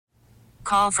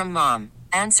Call from mom.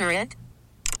 Answer it.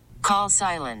 Call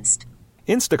silenced.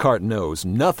 Instacart knows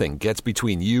nothing gets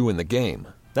between you and the game.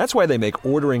 That's why they make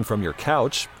ordering from your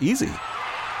couch easy.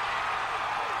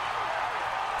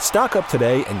 Stock up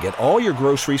today and get all your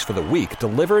groceries for the week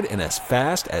delivered in as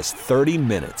fast as 30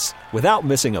 minutes without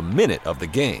missing a minute of the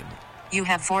game. You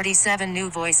have 47 new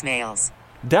voicemails.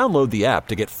 Download the app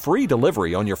to get free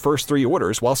delivery on your first 3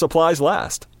 orders while supplies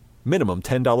last. Minimum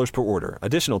 $10 per order.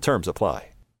 Additional terms apply.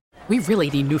 We really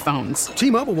need new phones.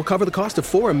 T-Mobile will cover the cost of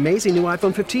 4 amazing new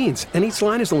iPhone 15s, and each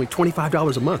line is only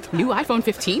 $25 a month. New iPhone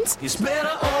 15s? It's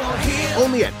better over here.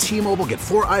 Only at T-Mobile, get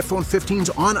 4 iPhone 15s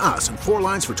on us and 4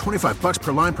 lines for $25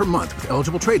 per line per month with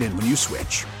eligible trade-in when you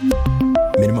switch.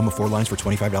 Minimum of 4 lines for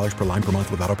 $25 per line per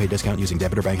month with autopay discount using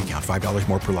debit or bank account. $5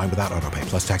 more per line without autopay,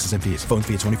 plus taxes and fees. Phone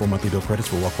fee at 24 monthly bill credits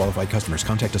for well-qualified customers.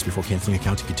 Contact us before canceling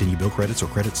account to continue bill credits or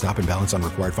credit stop and balance on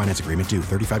required finance agreement due.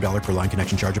 $35 per line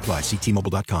connection charge applies. See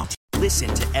T-Mobile.com.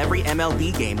 Listen to every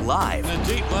MLB game live. In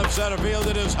the deep left center field,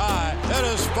 it is high, it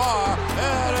is far,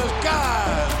 it is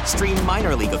gone. Stream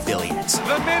minor league affiliates.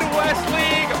 The Midwest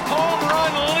League home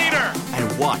run leader.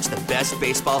 And watch the best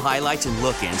baseball highlights and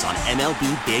look-ins on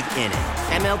MLB Big Inning.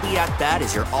 MLB At Bat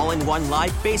is your all-in-one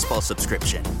live baseball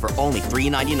subscription for only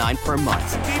 $3.99 per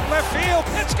month. Deep left field,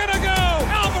 it's gonna go.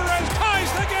 Alvarez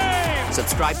ties the game.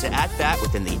 Subscribe to At Bat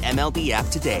within the MLB app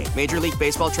today. Major League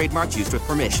Baseball trademarks used with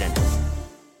permission.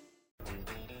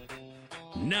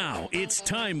 Now it's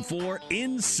time for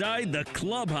Inside the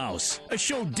Clubhouse, a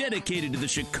show dedicated to the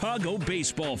Chicago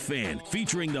baseball fan,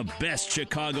 featuring the best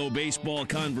Chicago baseball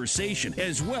conversation,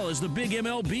 as well as the big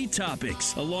MLB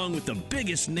topics, along with the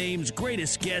biggest names,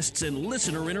 greatest guests, and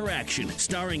listener interaction,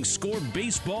 starring Score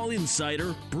baseball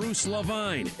insider Bruce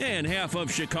Levine and half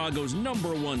of Chicago's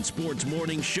 #1 sports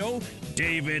morning show,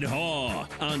 David Haugh,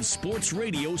 on Sports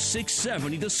Radio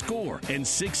 670 The Score and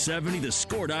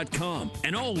 670thescore.com,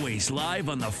 and always live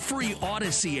on the free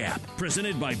Odyssey app,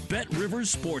 presented by Bet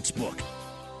Rivers Sportsbook.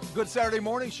 Good Saturday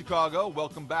morning, Chicago.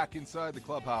 Welcome back inside the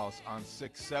clubhouse on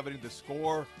 670 The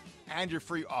Score and your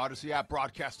free Odyssey app,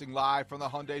 broadcasting live from the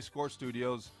Hyundai Score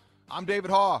Studios. I'm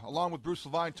David Haugh, along with Bruce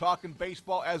Levine, talking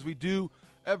baseball as we do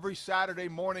every Saturday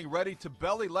morning, ready to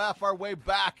belly laugh our way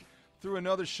back through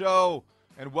another show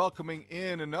and welcoming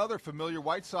in another familiar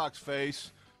White Sox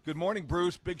face. Good morning,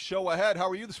 Bruce. Big show ahead. How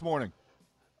are you this morning?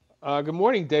 Good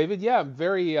morning, David. Yeah, I'm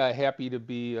very happy to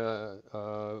be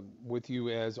with you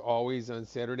as always on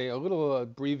Saturday. A little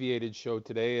abbreviated show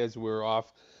today as we're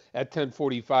off at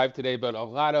 10:45 today, but a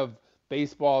lot of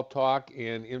baseball talk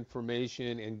and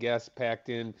information and guests packed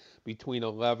in between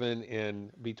 9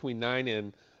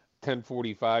 and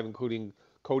 10:45, including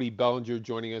Cody Bellinger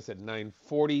joining us at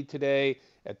 9:40 today.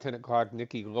 At 10 o'clock,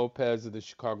 Nicky Lopez of the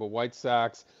Chicago White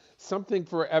Sox. Something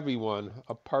for everyone,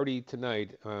 a party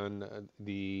tonight on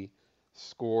the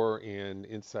Score and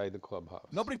Inside the Clubhouse.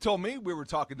 Nobody told me we were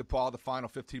talking to Paul the final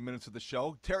 15 minutes of the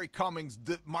show. Terry Cummings,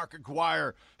 Mark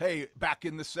Aguirre, hey, back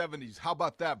in the 70s. How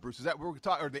about that, Bruce? Is that what we're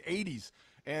talking, or the 80s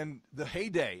and the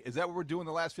heyday? Is that what we're doing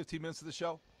the last 15 minutes of the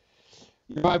show?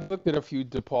 You know, I've looked at a few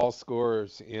DePaul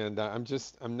scores, and I'm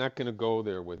not going to go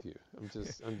there with you.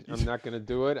 I'm not going to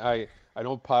do it. I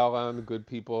don't pile on the good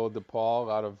people of DePaul. A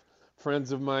lot of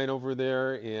friends of mine over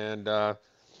there, and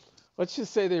let's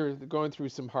just say they're going through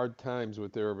some hard times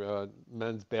with their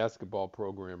men's basketball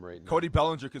program right now. Cody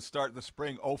Bellinger could start the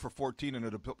spring 0 for 14, and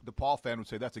a DePaul fan would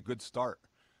say that's a good start.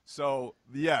 So,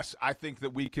 yes, I think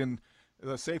that we can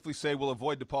safely say we'll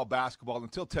avoid DePaul basketball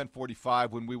until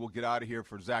 10:45 when we will get out of here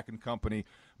for Zach and company.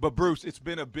 But, Bruce, it's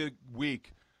been a big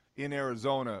week in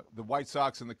Arizona. The White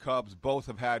Sox and the Cubs both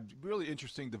have had really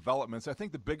interesting developments. I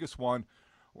think the biggest one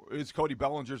is Cody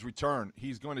Bellinger's return.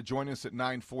 He's going to join us at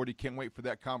 9:40. Can't wait for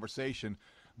that conversation.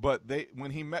 But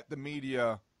when he met the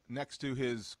media next to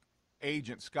his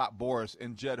agent, Scott Boras,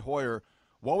 and Jed Hoyer,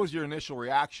 what was your initial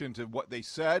reaction to what they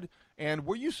said? And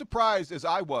were you surprised, as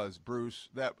I was, Bruce,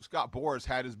 that Scott Boras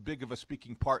had as big of a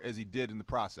speaking part as he did in the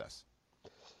process?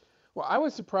 Well, I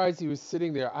was surprised he was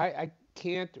sitting there. I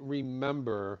can't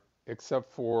remember,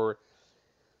 except for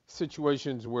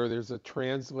situations where there's a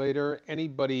translator,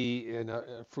 anybody in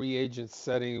a free agent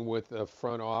setting with a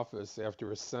front office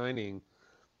after a signing,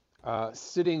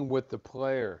 sitting with the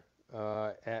player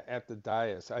at the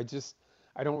dais.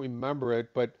 I don't remember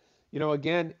it, but you know,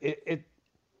 again,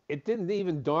 it didn't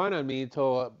even dawn on me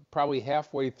until probably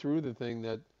halfway through the thing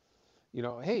that, you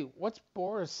know, hey, what's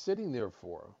Boras sitting there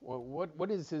for?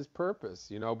 What is his purpose?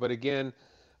 You know, but again,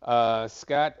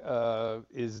 Scott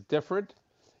is different.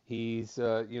 He's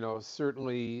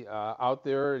certainly out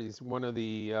there. He's one of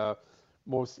the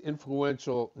most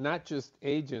influential, not just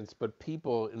agents, but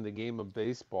people in the game of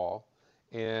baseball.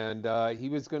 and he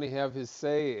was going to have his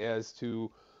say as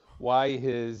to why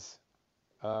his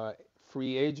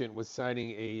free agent was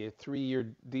signing a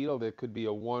 3-year deal that could be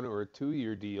a 1 or a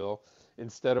 2-year deal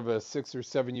instead of a 6 or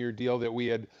 7-year deal that we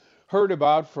had heard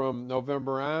about from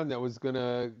November on that was going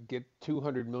to get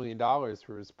 $200 million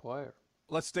for his player.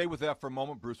 Let's stay with that for a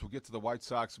moment, Bruce. We'll get to the White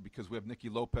Sox because we have Nicky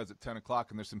Lopez at 10 o'clock,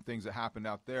 and there's some things that happened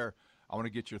out there I want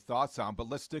to get your thoughts on. But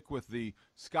let's stick with the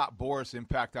Scott Boras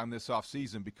impact on this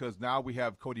offseason because now we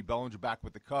have Cody Bellinger back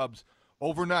with the Cubs.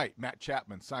 Overnight, Matt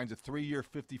Chapman signs a 3-year,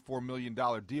 $54 million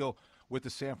deal with the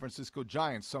San Francisco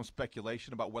Giants. Some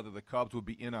speculation about whether the Cubs would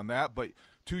be in on that. But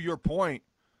to your point,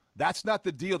 that's not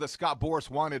the deal that Scott Boras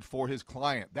wanted for his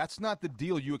client. That's not the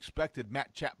deal you expected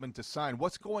Matt Chapman to sign.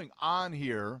 What's going on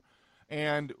here?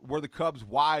 And were the Cubs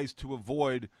wise to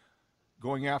avoid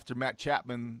going after Matt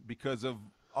Chapman because of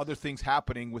other things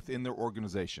happening within their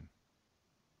organization?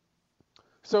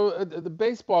 So the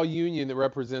baseball union that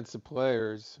represents the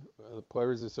Players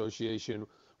Association,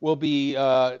 will be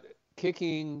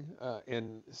kicking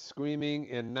and screaming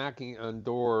and knocking on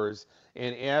doors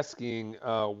and asking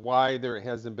why there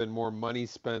hasn't been more money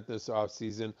spent this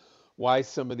offseason, why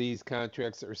some of these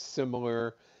contracts are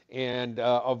similar, and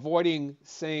avoiding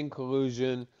saying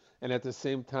collusion and at the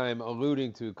same time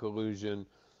alluding to collusion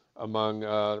among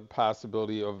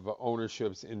possibility of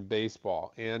ownerships in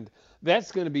baseball. And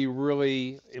that's going to be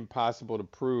really impossible to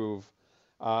prove.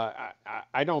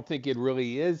 I don't think it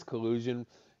really is collusion.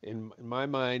 In my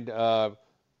mind,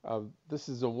 this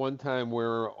is a one time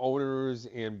where owners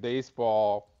and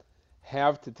baseball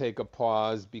have to take a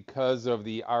pause because of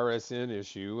the RSN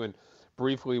issue. And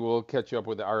briefly, we'll catch up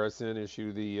with the RSN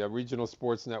issue. The regional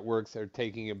sports networks are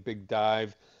taking a big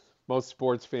dive. Most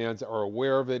sports fans are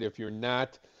aware of it. If you're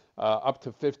not, up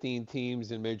to 15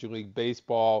 teams in Major League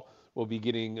Baseball will be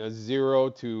getting 0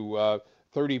 to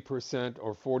 30%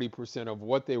 or 40% of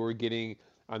what they were getting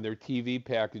on their TV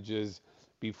packages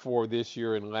before this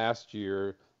year and last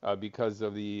year because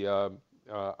of the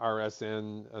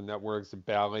RSN networks,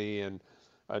 Bally and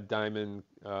Diamond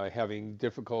having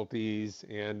difficulties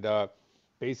and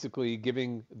basically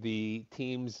giving the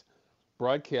teams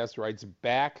broadcast rights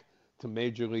back to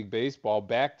Major League Baseball,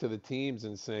 back to the teams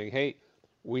and saying, hey,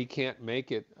 we can't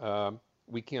make it.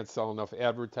 We can't sell enough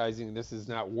advertising. This is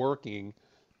not working.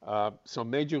 So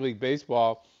Major League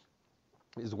Baseball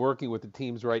is working with the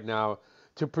teams right now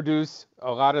to produce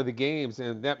a lot of the games,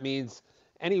 and that means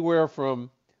anywhere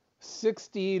from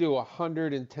 60 to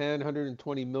 110,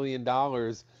 120 million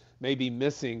dollars may be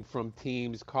missing from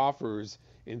teams' coffers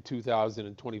in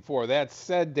 2024. That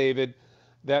said, David,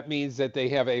 that means that they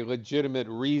have a legitimate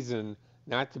reason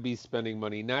not to be spending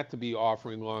money, not to be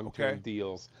offering long-term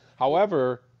deals.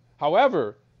 However,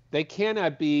 they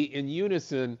cannot be in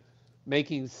unison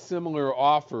making similar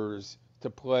offers to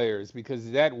players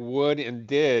because that would and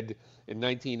did in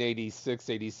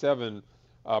 1986-87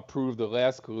 prove the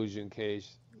last collusion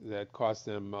case that cost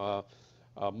them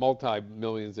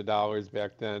multi-millions of dollars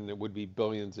back then. It would be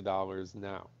billions of dollars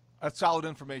now. That's solid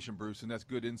information, Bruce, and that's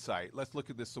good insight. Let's look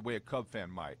at this the way a Cub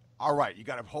fan might. All right, you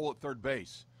got a hole at third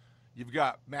base. You've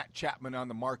got Matt Chapman on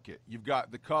the market. You've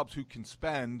got the Cubs who can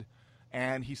spend,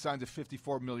 and he signs a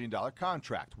 $54 million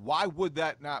contract. Why would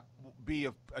that not be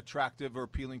attractive or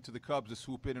appealing to the Cubs to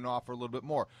swoop in and offer a little bit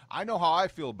more? I know how I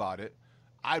feel about it.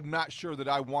 I'm not sure that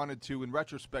I wanted to, in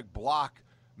retrospect, block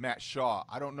Matt Haugh.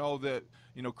 I don't know that,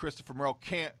 Christopher Morel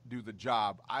can't do the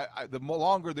job. The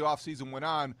longer the offseason went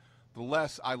on, the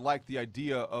less I like the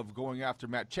idea of going after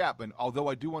Matt Chapman, although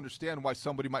I do understand why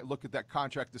somebody might look at that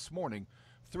contract this morning,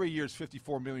 3 years,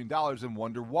 $54 million, and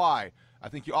wonder why. I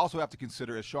think you also have to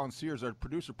consider, as Sean Sears, our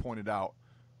producer, pointed out,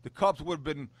 the Cubs would have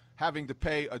been having to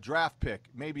pay a draft pick,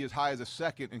 maybe as high as a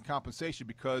second in compensation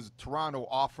because Toronto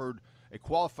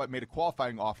made a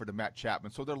qualifying offer to Matt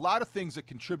Chapman. So there are a lot of things that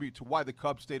contribute to why the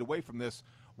Cubs stayed away from this.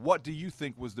 What do you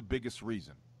think was the biggest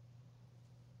reason?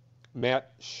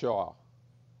 Matt Haugh.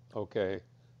 Okay.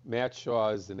 Matt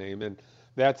Haugh is the name. And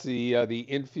that's the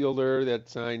infielder that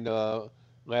signed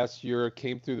last year,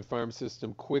 came through the farm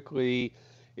system quickly,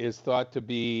 is thought to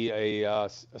be a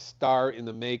star in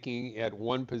the making at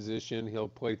one position. He'll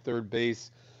play third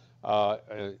base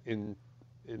in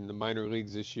the minor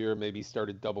leagues this year, maybe start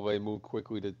at Double-A, move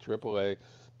quickly to Triple-A.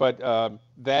 But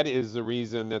that is the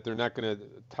reason that they're not going to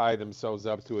tie themselves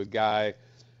up to a guy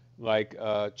like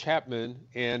Chapman.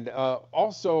 And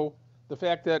also the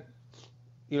fact that,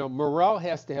 Morel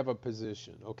has to have a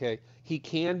position, okay? He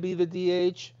can be the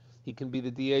DH. He can be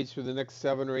the DH for the next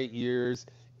 7 or 8 years.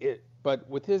 But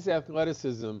with his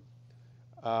athleticism,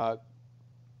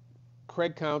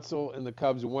 Craig Counsell and the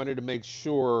Cubs wanted to make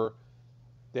sure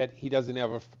that he doesn't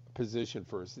have a position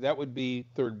first. That would be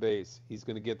third base. He's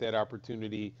going to get that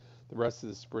opportunity the rest of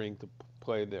the spring to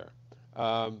play there.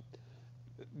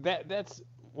 That's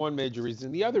one major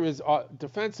reason. The other is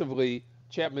defensively,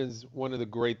 Chapman's one of the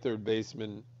great third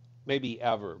basemen, maybe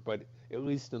ever, but at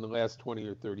least in the last 20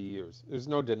 or 30 years. There's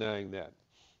no denying that.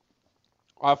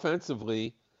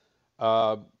 Offensively,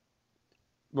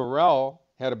 Morel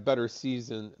had a better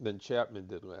season than Chapman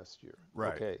did last year.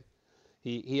 Right. Okay.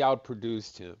 He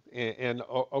outproduced him. And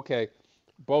okay,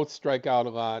 both strike out a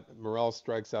lot. Morel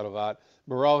strikes out a lot.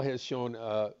 Morel has shown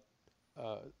a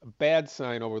bad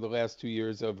sign over the last 2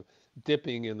 years of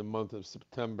dipping in the month of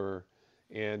September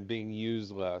and being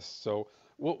used less. So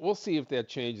we'll see if that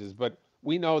changes. But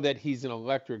we know that he's an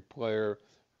electric player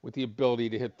with the ability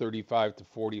to hit 35 to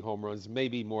 40 home runs,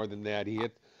 maybe more than that. He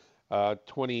hit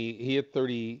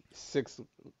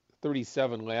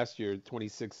 37 last year,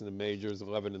 26 in the majors,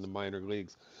 11 in the minor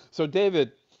leagues. So,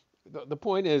 David, the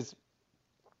point is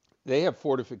they have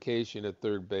fortification at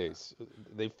third base.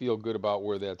 They feel good about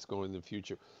where that's going in the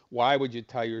future. Why would you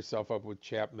tie yourself up with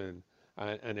Chapman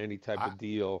on any type of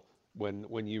deal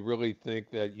when you really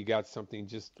think that you got something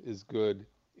just as good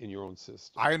in your own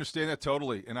system? I understand that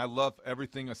totally, and I love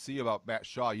everything I see about Matt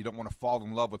Shaw. You don't want to fall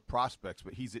in love with prospects,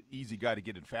 but he's an easy guy to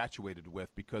get infatuated with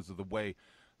because of the way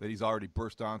that he's already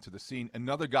burst onto the scene.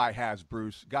 Another guy has,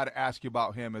 Bruce. Got to ask you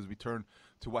about him as we turn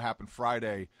to what happened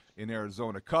Friday in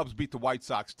Arizona. Cubs beat the White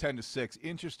Sox 10-6.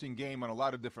 Interesting game on a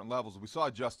lot of different levels. We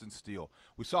saw Justin Steele.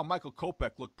 We saw Michael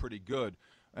Kopech look pretty good,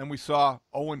 and we saw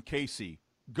Owen Casey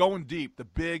going deep, the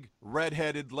big,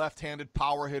 red-headed, left-handed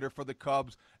power hitter for the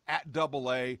Cubs at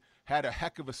Double-A, had a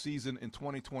heck of a season in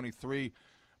 2023.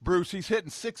 Bruce, he's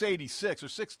hitting 686 or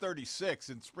 636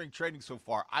 in spring training so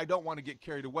far. I don't want to get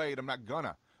carried away, and I'm not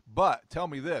gonna. But tell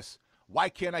me this, why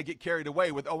can't I get carried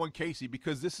away with Owen Casey?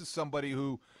 Because this is somebody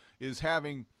who is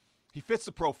he fits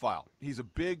the profile. He's a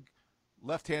big,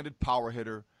 left-handed power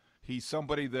hitter. He's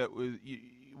somebody that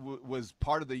was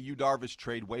part of the Yu Darvish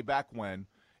trade way back when,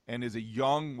 and is a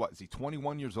young, is he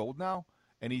 21 years old now?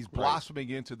 And he's blossoming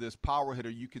into this power hitter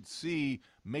you could see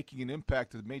making an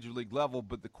impact at the major league level.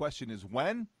 But the question is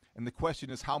when, and the question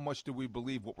is how much do we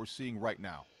believe what we're seeing right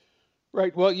now?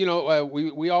 Right. Well,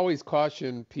 we always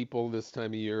caution people this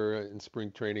time of year in spring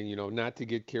training, not to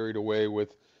get carried away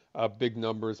with big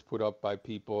numbers put up by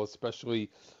people,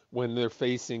 especially when they're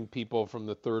facing people from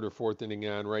the third or fourth inning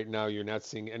on. Right now, you're not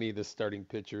seeing any of the starting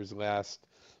pitchers last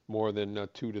more than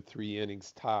 2 to 3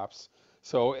 innings tops.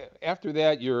 So after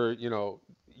that, you're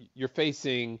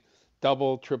facing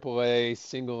double, triple A,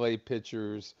 single A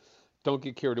pitchers. Don't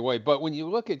get carried away. But when you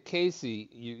look at Casey,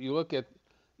 you look at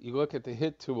the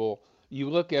hit tool. You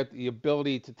look at the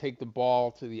ability to take the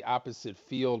ball to the opposite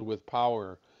field with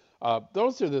power.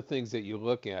 Those are the things that you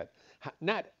look at.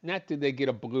 Not did they get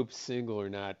a bloop single or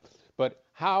not, but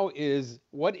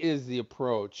what is the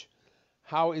approach?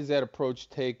 How is that approach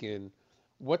taken?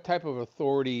 What type of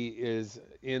authority is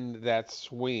in that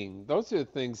swing? Those are the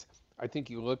things I think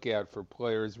you look at for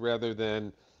players rather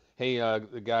than, hey,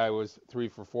 the guy was 3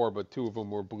 for 4, but 2 of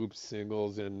them were bloop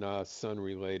singles and sun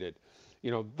related.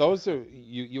 Those are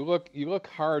you look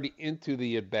hard into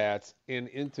the at bats and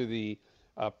into the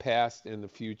past and the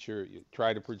future. You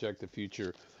try to project the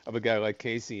future of a guy like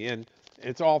Casey, and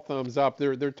it's all thumbs up.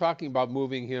 They're talking about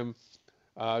moving him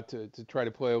to try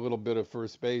to play a little bit of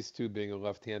first base too, being a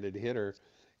left-handed hitter.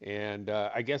 And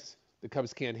I guess the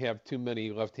Cubs can't have too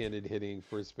many left-handed hitting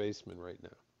first basemen right now.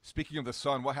 Speaking of the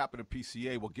Sun, what happened to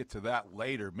PCA? We'll get to that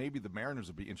later. Maybe the Mariners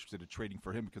will be interested in trading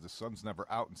for him because the Sun's never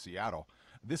out in Seattle.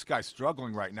 This guy's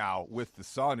struggling right now with the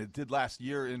Sun. It did last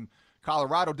year in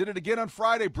Colorado. Did it again on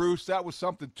Friday, Bruce. That was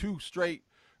something. 2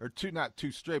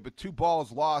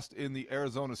 balls lost in the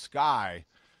Arizona sky.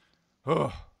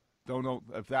 Don't know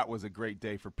if that was a great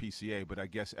day for PCA, but I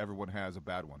guess everyone has a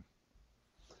bad one.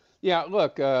 Yeah,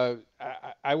 look, there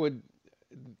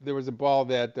was a ball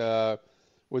that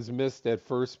was missed at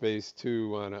first base,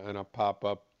 too, on a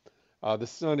pop-up. The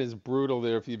sun is brutal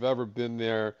there. If you've ever been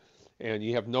there and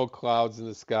you have no clouds in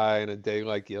the sky on a day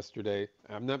like yesterday,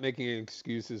 I'm not making any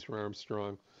excuses for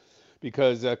Armstrong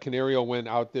because Canario went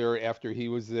out there after he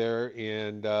was there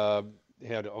and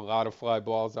had a lot of fly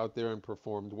balls out there and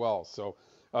performed well. So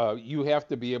you have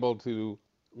to be able to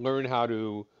learn how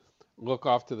to look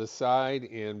off to the side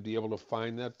and be able to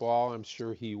find that ball. I'm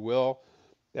sure he will.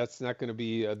 That's not going to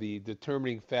be the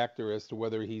determining factor as to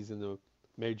whether he's in the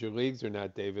major leagues or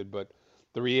not, David. But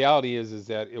the reality is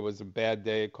that it was a bad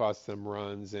day. It cost them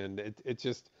runs, and it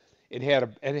had a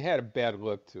bad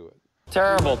look to it.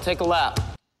 Terrible. Take a lap.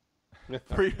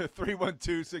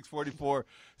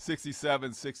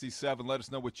 312-644-6767. Let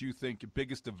us know what you think your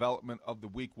biggest development of the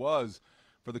week was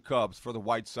for the Cubs, for the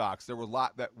White Sox. There were a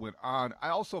lot that went on. I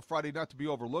also, Friday, not to be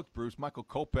overlooked, Bruce, Michael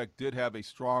Kopech did have a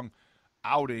strong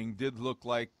outing, did look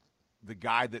like the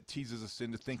guy that teases us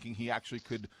into thinking he actually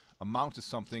could amount to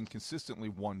something consistently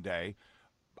one day.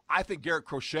 I think Garrett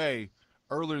Crochet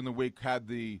earlier in the week had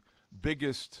the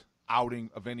biggest outing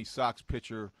of any Sox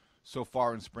pitcher so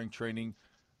far in spring training.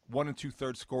 1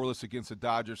 2/3 scoreless against the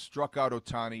Dodgers, struck out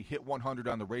Ohtani, hit 100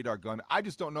 on the radar gun. I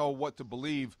just don't know what to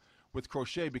believe with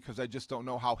Crochet because I just don't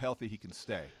know how healthy he can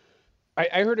stay.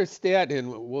 I heard a stat, and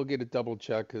we'll get a double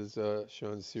check because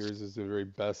Sean Sears is the very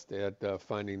best at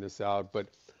finding this out. But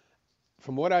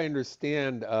from what I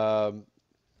understand,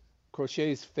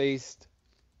 Crochet's faced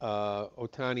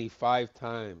Ohtani 5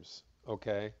 times,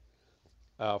 okay?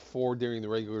 4 during the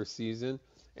regular season,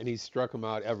 and he struck him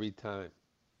out every time.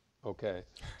 Okay,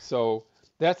 so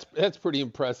that's pretty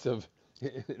impressive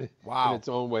wow. in its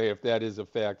own way, if that is a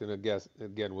fact. And I guess,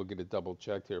 again, we'll get it double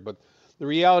checked here. But the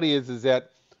reality is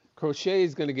that Crochet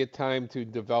is going to get time to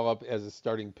develop as a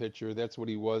starting pitcher. That's what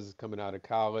he was coming out of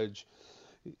college.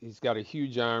 He's got a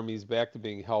huge arm. He's back to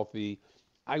being healthy.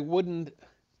 I wouldn't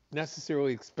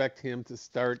necessarily expect him to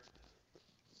start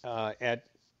at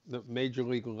the major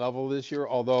league level this year,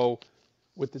 although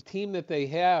with the team that they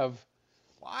have,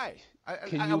 why?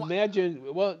 Can you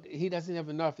imagine? Well, he doesn't have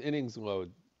enough innings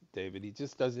load, David. He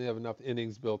just doesn't have enough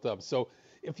innings built up. So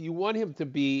if you want him to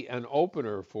be an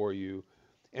opener for you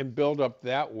and build up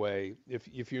that way,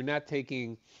 if you're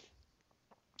taking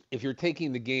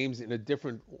the games in a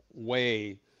different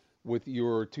way with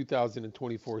your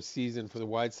 2024 season for the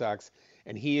White Sox,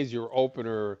 and he is your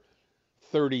opener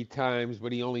 30 times,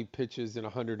 but he only pitches in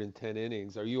 110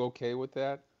 innings, are you okay with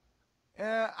that?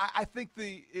 I think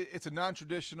it's a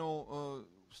non-traditional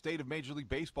state of Major League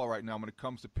Baseball right now when it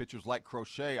comes to pitchers like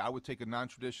Crochet. I would take a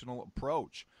non-traditional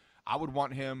approach. I would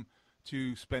want him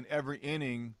to spend every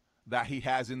inning that he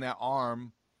has in that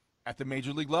arm at the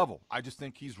Major League level. I just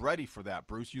think he's ready for that,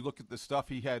 Bruce. You look at the stuff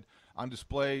he had on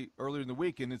display earlier in the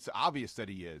week, and it's obvious that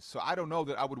he is. So I don't know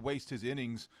that I would waste his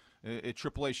innings at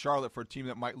AAA Charlotte for a team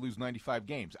that might lose 95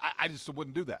 games. I just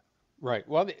wouldn't do that. Right.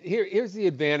 Well, here's the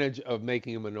advantage of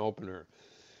making him an opener.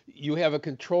 You have a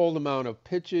controlled amount of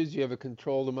pitches. You have a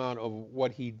controlled amount of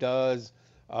what he does,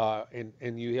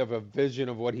 and you have a vision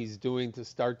of what he's doing to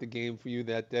start the game for you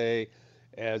that day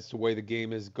as to where the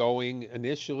game is going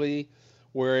initially.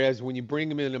 Whereas when you bring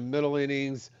him in the middle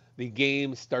innings, the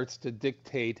game starts to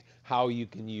dictate how you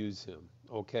can use him.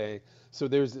 Okay. So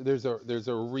there's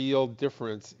a real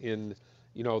difference in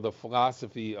the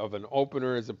philosophy of an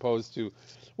opener as opposed to,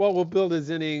 well, we'll build his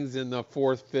innings in the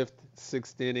 4th, 5th,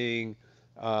 6th inning.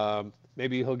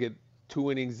 Maybe he'll get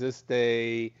 2 innings this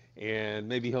day, and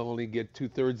maybe he'll only get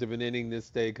 2/3 of an inning this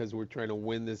day because we're trying to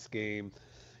win this game.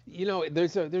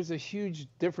 There's a huge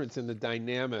difference in the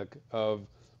dynamic of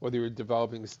whether you're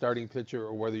developing a starting pitcher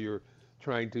or whether you're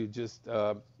trying to just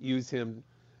use him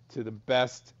to the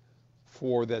best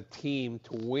for the team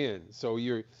to win. So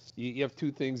you have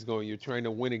 2 things going. You're trying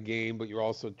to win a game, but you're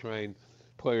also trying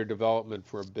player development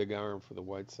for a big arm for the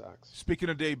White Sox. Speaking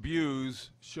of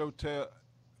debuts, Shota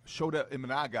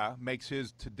Imanaga makes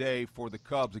his today for the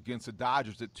Cubs against the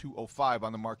Dodgers at 2:05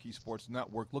 on the Marquee Sports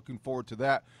Network. Looking forward to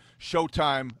that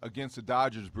showtime against the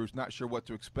Dodgers, Bruce. Not sure what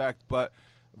to expect, but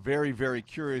very, very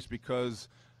curious because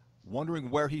wondering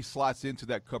where he slots into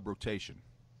that Cub rotation.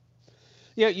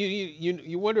 Yeah,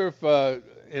 you wonder if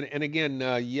and again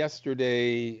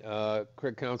yesterday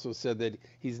Craig Counsell said that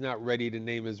he's not ready to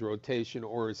name his rotation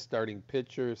or his starting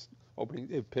pitcher,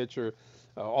 opening pitcher.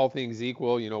 All things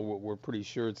equal, we're pretty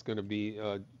sure it's going to be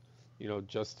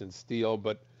Justin Steele.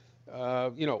 But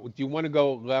do you want to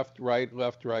go left, right,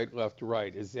 left, right, left,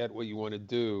 right? Is that what you want to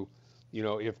do?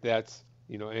 If that's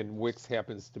and Wicks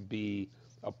happens to be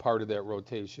a part of that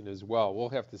rotation as well. We'll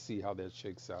have to see how that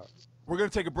shakes out. We're going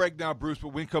to take a break now, Bruce, but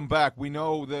when we come back, we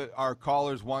know that our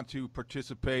callers want to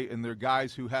participate, and they're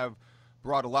guys who have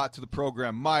brought a lot to the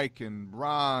program. Mike and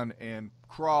Ron and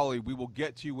Crawley, we will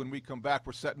get to you when we come back.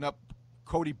 We're setting up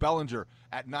Cody Bellinger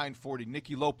at 9:40,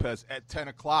 Nicky Lopez at 10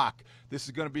 o'clock. This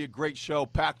is going to be a great show,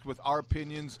 packed with our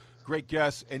opinions, great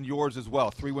guests, and yours as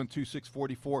well.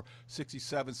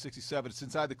 312-644-6767. It's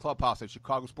Inside the Clubhouse at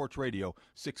Chicago Sports Radio,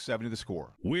 670 The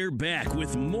Score. We're back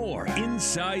with more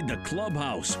Inside the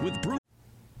Clubhouse with Bruce.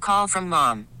 Call from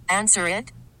mom. Answer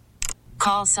it.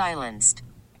 Call silenced.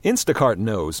 Instacart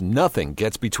knows nothing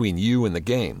gets between you and the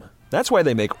game. That's why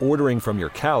they make ordering from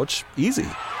your couch easy.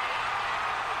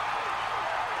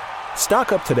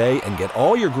 Stock up today and get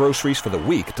all your groceries for the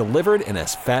week delivered in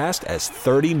as fast as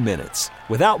 30 minutes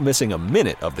without missing a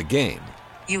minute of the game.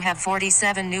 You have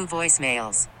 47 new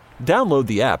voicemails. Download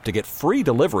the app to get free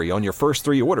delivery on your first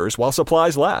 3 orders while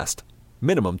supplies last.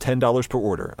 Minimum $10 per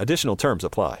order. Additional terms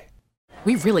apply.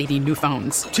 We really need new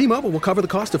phones. T-Mobile will cover the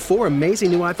cost of 4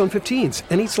 amazing new iPhone 15s,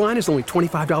 and each line is only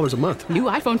 $25 a month. New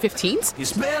iPhone 15s?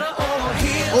 It's better over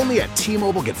here. Only at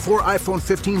T-Mobile, get 4 iPhone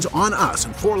 15s on us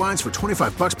and 4 lines for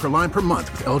 $25 per line per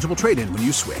month with eligible trade-in when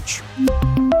you switch.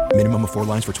 Minimum of 4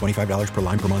 lines for $25 per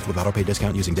line per month with autopay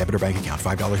discount using debit or bank account.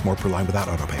 $5 more per line without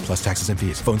autopay, plus taxes and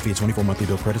fees. Phone fee at 24 monthly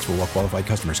bill credits for well-qualified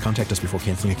customers. Contact us before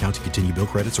canceling account to continue bill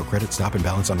credits or credit stop and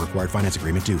balance on required finance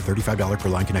agreement due. $35 per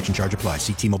line connection charge applies.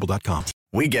 See T-Mobile.com.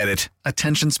 We get it.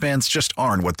 Attention spans just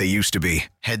aren't what they used to be.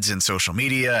 Heads in social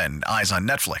media and eyes on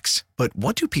Netflix. But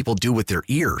what do people do with their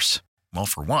ears? Well,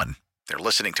 for one, they're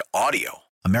listening to audio.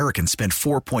 Americans spend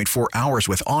 4.4 hours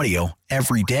with audio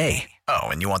every day. Oh,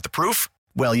 and you want the proof?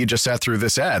 Well, you just sat through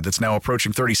this ad that's now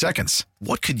approaching 30 seconds.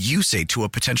 What could you say to a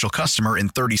potential customer in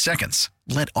 30 seconds?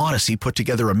 Let Odyssey put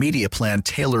together a media plan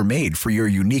tailor-made for your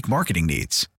unique marketing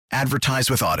needs. Advertise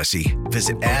with Odyssey.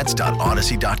 Visit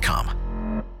ads.odyssey.com.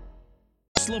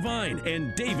 Levine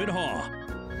and David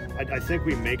Haugh. I think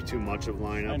we make too much of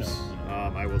lineups.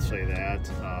 I will say that.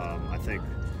 I think,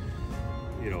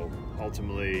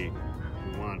 ultimately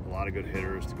we want a lot of good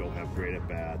hitters to go have great at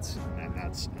bats,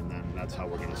 and then that's how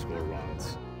we're going to score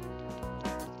runs.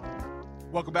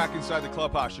 Welcome back inside the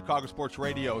clubhouse. Chicago Sports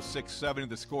Radio 670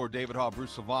 The Score. David Haugh,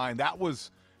 Bruce Levine. That was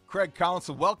Craig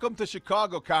Counsell. Welcome to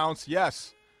Chicago, Counts.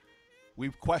 Yes,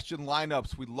 we've questioned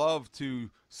lineups. We love to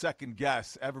second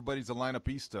guess. Everybody's a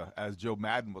lineupista, as Joe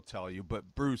Madden will tell you.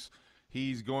 But Bruce,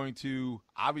 he's going to,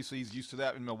 obviously he's used to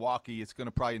that in Milwaukee. It's going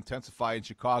to probably intensify in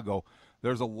Chicago.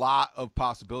 There's a lot of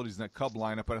possibilities in that Cub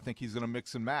lineup, but I think he's going to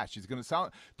mix and match. He's going to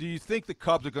sound. Do you think the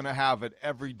Cubs are going to have an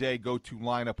everyday go-to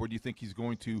lineup, or do you think he's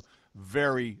going to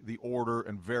vary the order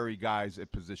and vary guys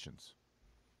at positions?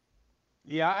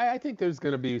 Yeah, I think there's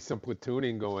going to be some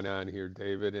platooning going on here,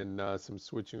 David, and some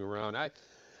switching around.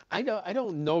 I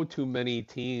don't know too many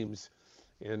teams,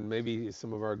 and maybe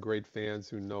some of our great fans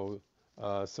who know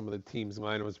some of the teams'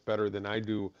 lineups better than I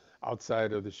do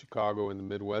outside of the Chicago and the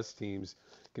Midwest teams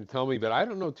can tell me, but I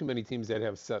don't know too many teams that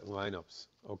have set lineups,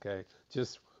 okay?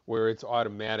 Just where it's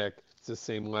automatic, it's the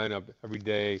same lineup every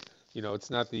day. It's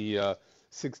not the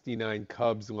 69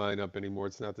 Cubs lineup anymore.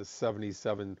 It's not the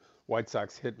 77 White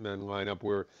Sox hitmen lineup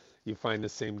where you find the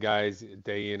same guys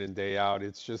day in and day out.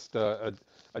 It's just a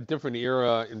different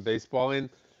era in baseball. And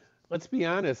let's be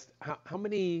honest, how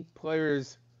many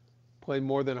players play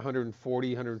more than 140,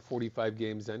 145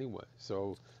 games anyway?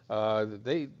 So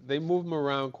they move them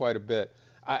around quite a bit.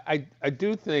 I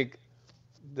do think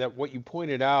that what you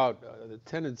pointed out, the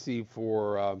tendency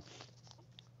for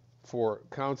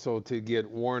Counsell to get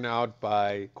worn out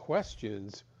by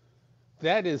questions,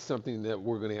 that is something that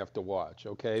we're going to have to watch,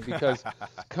 okay? Because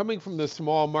coming from the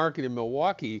small market in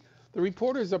Milwaukee, the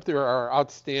reporters up there are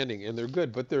outstanding and they're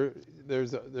good, but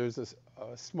there's a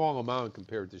small amount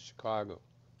compared to Chicago,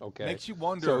 okay? Makes you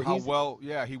wonder how well,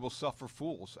 he will suffer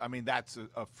fools. I mean, that's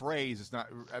a phrase. It's not.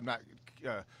 I'm not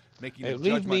making. Hey,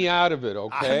 leave me out of it,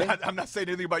 okay? I'm not saying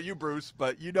anything about you, Bruce,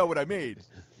 but you know what I mean.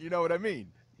 You know what I mean.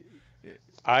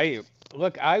 I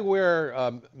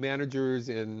wear managers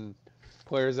and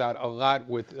players out a lot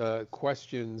with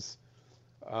questions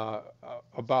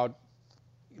about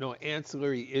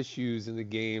ancillary issues in the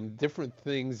game, different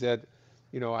things that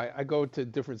I go to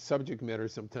different subject matter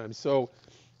sometimes. So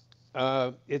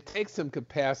it takes some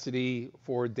capacity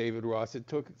for David Ross. It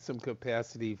took some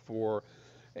capacity for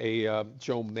a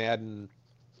Joe Madden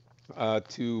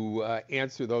to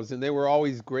answer those, and they were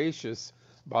always gracious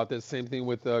about this. Same thing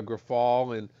with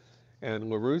Grifol and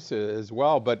La Russa as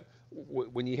well. But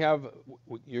when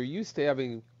you're used to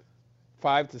having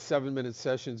 5 to 7 minute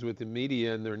sessions with the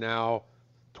media, and they're now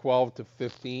 12 to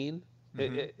 15,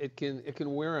 it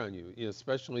can wear on you,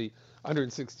 especially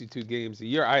 162 games a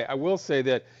year. I will say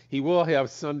that he will have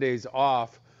Sundays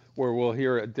off where we'll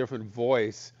hear a different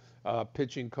voice,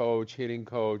 pitching coach, hitting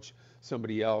coach,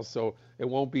 somebody else. So it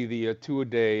won't be the 2 a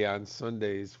day on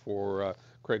Sundays for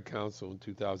Craig Counsell in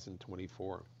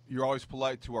 2024. You're always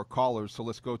polite to our callers, so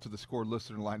let's go to the Score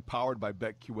listener line, powered by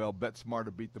BetQL. Bet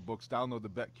smarter, beat the books. Download the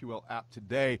BetQL app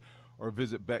today or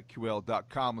visit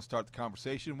BetQL.com. Let's start the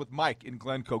conversation with Mike in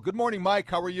Glencoe. Good morning, Mike.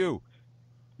 How are you?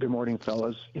 Good morning,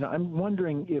 fellas. I'm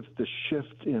wondering if the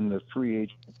shift in the free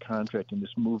agent contract and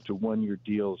this move to one-year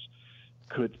deals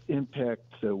could impact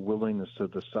the willingness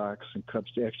of the Sox and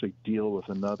Cubs to actually deal with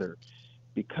another,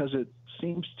 because it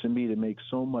seems to me to make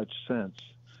so much sense.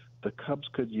 The Cubs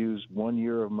could use 1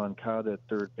 year of Moncada at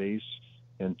third base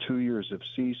and 2 years of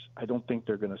Cease. I don't think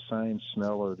they're going to sign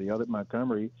Snell or the other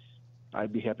Montgomery.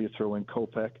 I'd be happy to throw in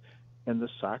Kopech. and the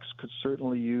Sox could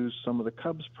certainly use some of the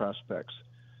Cubs prospects.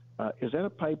 Is that a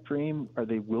pipe dream? Are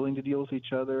they willing to deal with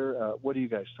each other? What do you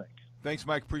guys think? Thanks,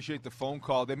 Mike. Appreciate the phone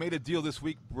call. They made a deal this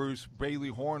week, Bruce. Bailey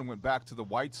Horn went back to the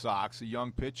White Sox, a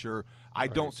young pitcher. I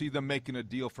don't see them making a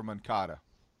deal for Moncada.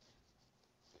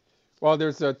 Well,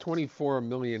 there's $24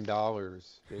 million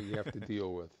that you have to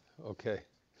deal with. Okay,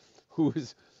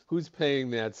 who's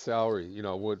paying that salary?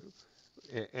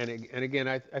 And again,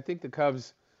 I think the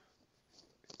Cubs,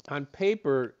 on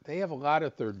paper, they have a lot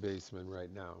of third basemen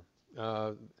right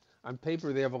now. On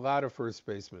paper, they have a lot of first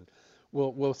basemen.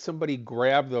 Will somebody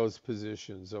grab those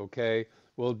positions? Okay,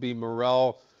 will it be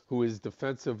Morel, who is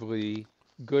defensively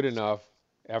good enough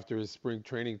after his spring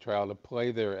training trial to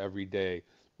play there every day?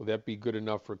 Will that be good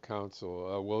enough for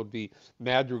Counsell? Will it be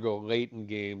Madrigal late in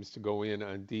games to go in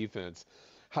on defense?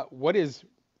 What is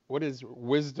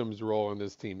Wisdom's role on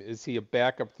this team? Is he a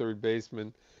backup third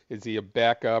baseman? Is he a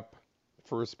backup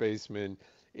first baseman?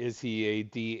 Is he a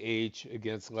DH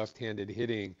against left-handed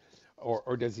hitting?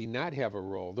 Or does he not have a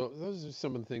role? Those are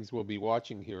some of the things we'll be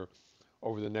watching here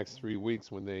over the next 3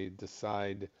 weeks when they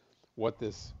decide what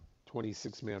this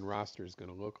 26-man roster is going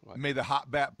to look like. May the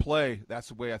hot bat play. That's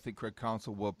the way I think Craig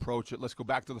Counsell will approach it. Let's go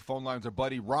back to the phone lines. Our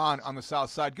buddy Ron on the south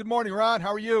side. Good morning, Ron.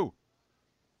 How are you?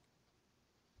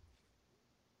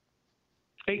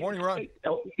 Hey, morning, Ron.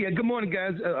 Yeah, good morning,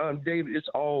 guys. David, it's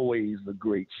always a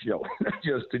great show, not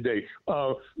just today.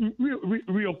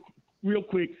 Real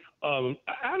quick,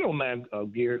 I don't mind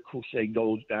Garrett Crochet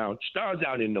starts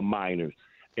out in the minors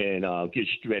and gets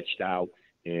stretched out,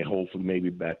 and hopefully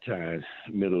maybe by the time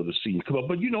middle of the season come up.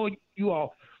 But you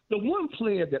all, the one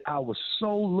player that I was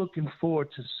so looking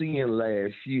forward to seeing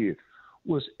last year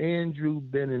was Andrew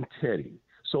Benintendi.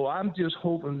 So I'm just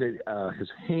hoping that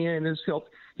his hand is healthy.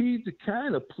 He's the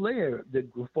kind of player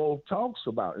that Grifol talks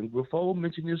about, and Grifol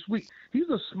mentioned this week. He's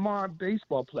a smart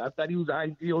baseball player. I thought he was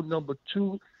ideal number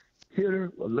 2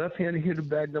 hitter, a left-handed hitter,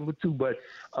 back number 2. But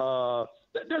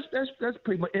that's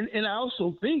pretty much. And I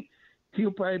also think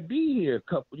he'll probably be here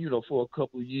for a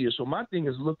couple of years. So my thing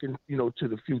is looking, to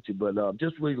the future, but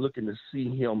just really looking to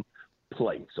see him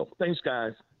play. So thanks,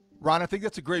 guys. Ron, I think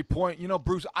that's a great point.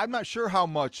 Bruce, I'm not sure how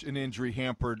much an injury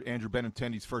hampered Andrew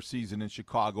Benintendi's first season in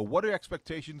Chicago. What are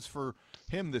expectations for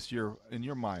him this year in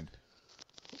your mind?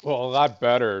 Well, a lot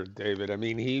better, David. I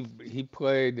mean, he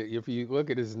played, if you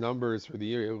look at his numbers for the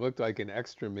year, it looked like an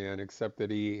extra man, except that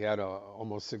he had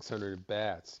almost 600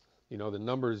 bats. The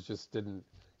numbers just didn't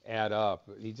add up.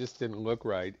 He just didn't look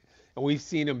right. And we've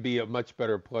seen him be a much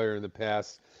better player in the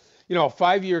past. A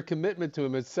 5-year commitment to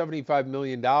him at $75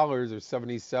 million or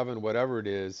 77, whatever it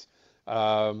is.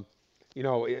 He's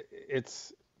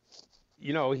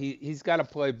got to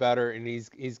play better, and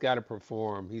he's got to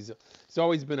perform. He's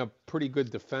always been a pretty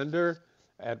good defender.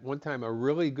 At one time, a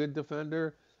really good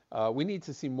defender. We need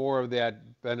to see more of that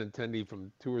Benintendi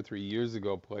from 2 or 3 years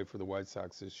ago play for the White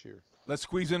Sox this year. Let's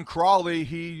squeeze in Crawley.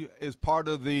 He is part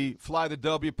of the Fly the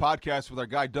W podcast with our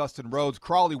guy Dustin Rhodes.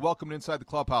 Crawley, welcome to Inside the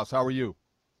Clubhouse. How are you?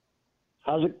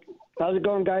 How's it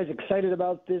going, guys? Excited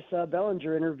about this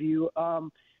Bellinger interview. As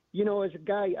a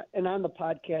guy and on the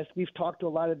podcast, we've talked to a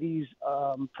lot of these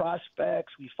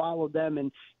prospects. We follow them,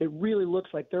 and it really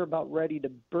looks like they're about ready to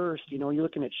burst. You're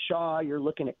looking at Haugh, you're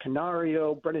looking at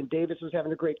Canario. Brendan Davis was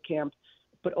having a great camp,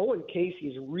 but Owen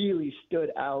Casey's really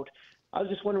stood out. I was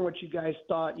just wondering what you guys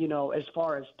thought, as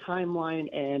far as timeline,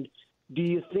 and do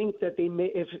you think that they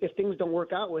may, if things don't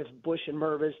work out with Bush and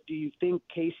Mervis, do you think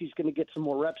Casey's going to get some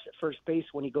more reps at first base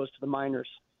when he goes to the minors?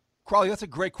 Crawley, that's a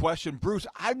great question. Bruce,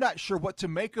 I'm not sure what to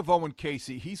make of Owen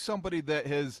Casey. He's somebody that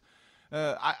has,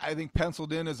 I think,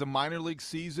 penciled in as a minor league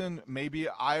season, maybe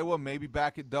at Iowa, maybe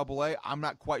back at AA. I'm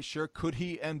not quite sure. Could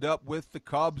he end up with the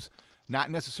Cubs,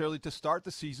 not necessarily to start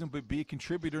the season, but be a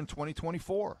contributor in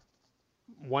 2024?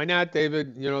 Why not,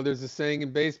 David? There's a saying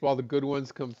in baseball, the good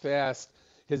ones come fast.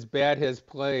 His bat has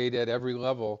played at every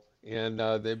level, and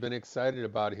they've been excited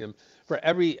about him.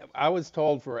 I was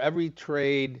told for every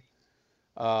trade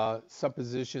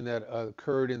supposition that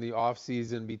occurred in the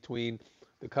offseason between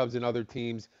the Cubs and other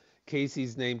teams,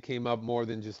 Casey's name came up more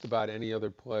than just about any other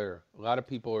player. A lot of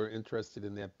people are interested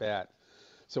in that bat.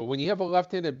 So when you have a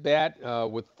left-handed bat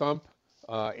with thump,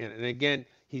 and again,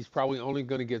 he's probably only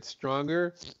going to get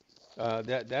stronger,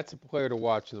 that's a player to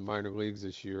watch in the minor leagues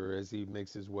this year as he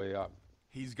makes his way up.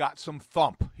 He's got some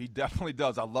thump. He definitely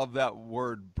does. I love that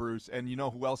word, Bruce. And you know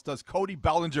who else does? Cody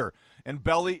Bellinger. And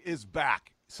Belly is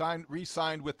back.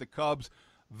 Re-signed with the Cubs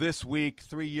this week.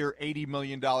 3-year, $80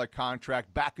 million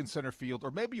contract, back in center field.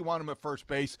 Or maybe you want him at first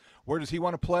base. Where does he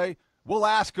want to play? We'll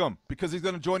ask him because he's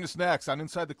going to join us next on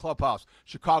Inside the Clubhouse,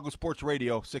 Chicago Sports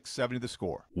Radio, 670 The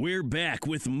Score. We're back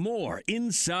with more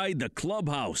Inside the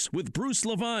Clubhouse with Bruce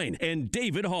Levine and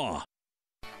David Haugh.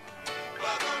 The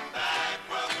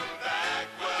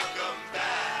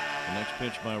next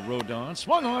pitch by Rodon.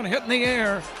 Swung on, hit in the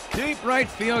air. Deep right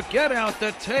field. Get out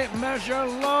the tape measure.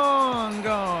 Long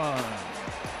gone.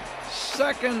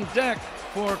 Second deck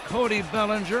for Cody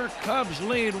Bellinger. Cubs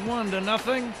lead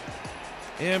 1-0.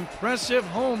 Impressive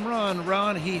home run,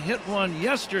 Ron. He hit one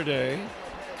yesterday,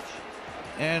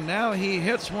 and now he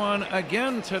hits one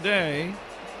again today,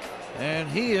 and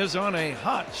he is on a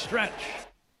hot stretch.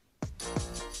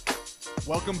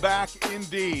 Welcome back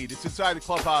indeed. It's Inside the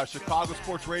Clubhouse, Chicago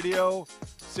Sports Radio,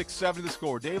 670 The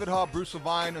Score. David Haugh, Bruce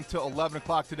Levine until 11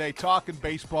 o'clock today, talking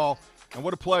baseball. And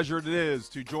what a pleasure it is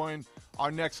to join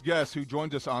our next guest who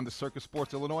joins us on the Circus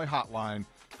Sports Illinois hotline,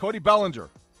 Cody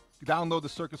Bellinger. Download the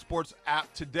Circus Sports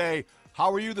app today.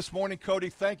 How are you this morning,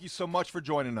 Cody? Thank you so much for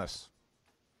joining us.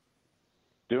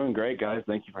 Doing great, guys.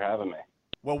 Thank you for having me.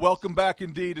 Well, welcome back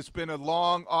indeed. It's been a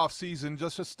long off season.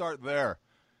 Just to start there,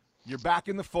 you're back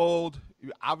in the fold.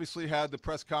 You obviously had the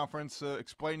press conference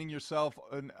explaining yourself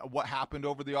and what happened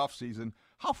over the off season.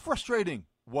 How frustrating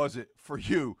was it for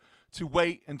you to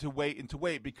wait and to wait and to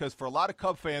wait? Because for a lot of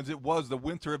Cub fans, it was the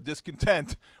winter of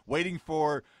discontent, waiting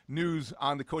for news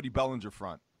on the Cody Bellinger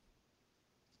front.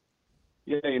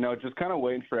 Yeah, just kind of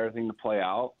waiting for everything to play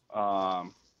out. I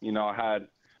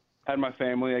had my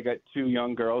family. I got 2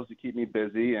 young girls to keep me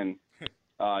busy, and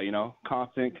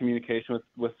constant communication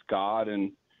with Scott,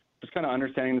 and just kind of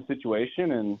understanding the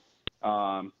situation.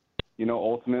 And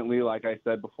ultimately, like I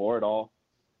said before, it all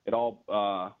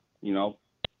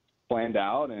planned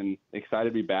out, and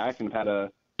excited to be back, and had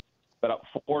about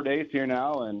 4 days here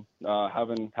now, and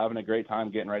having a great time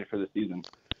getting ready for the season.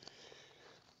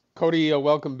 Cody,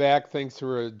 welcome back. Thanks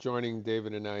for joining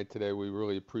David and I today. We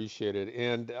really appreciate it.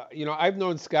 And, I've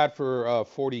known Scott for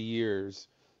 40 years,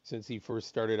 since he first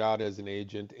started out as an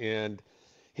agent. And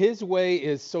his way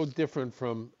is so different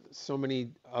from so many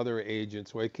other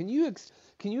agents' way. Can you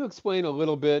explain a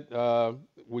little bit,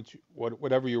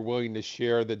 whatever you're willing to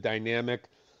share, the dynamic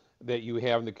that you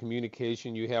have and the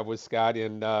communication you have with Scott,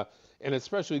 and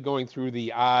especially going through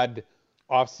the odd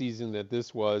offseason that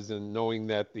this was, and knowing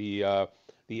that the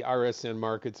RSN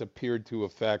markets appeared to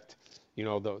affect,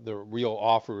 the real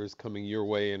offers coming your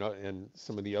way, and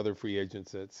some of the other free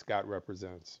agents that Scott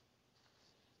represents?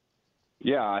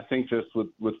 Yeah, I think just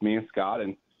with me and Scott,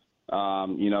 and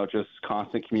just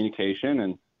constant communication,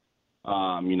 and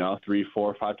 3,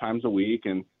 4, 5 times a week,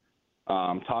 and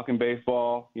talking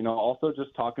baseball, also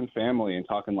just talking family and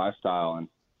talking lifestyle,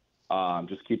 and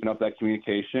just keeping up that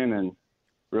communication, and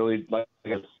really,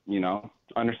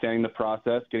 understanding the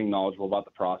process, getting knowledgeable about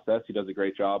the process. He does a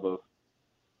great job of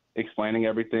explaining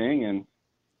everything, and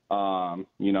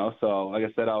so like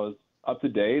I said, I was up to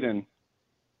date, and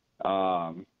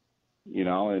and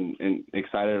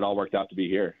excited it all worked out to be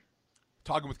here.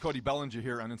 Talking with Cody Bellinger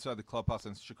here on Inside the Clubhouse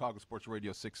on Chicago Sports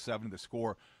Radio 670 The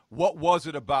Score. What was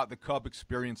it about the Cub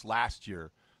experience last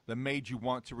year that made you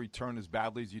want to return as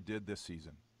badly as you did this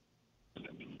season?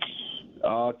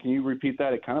 Can you repeat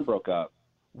that? It kind of broke up.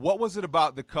 What was it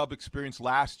about the Cub experience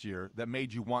last year that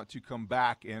made you want to come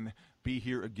back and be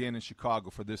here again in Chicago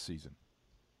for this season?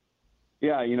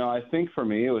 Yeah, I think for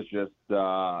me it was just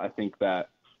I think that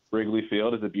Wrigley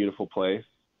Field is a beautiful place.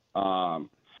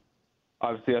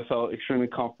 Obviously, I felt extremely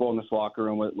comfortable in this locker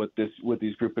room with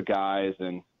these group of guys,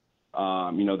 and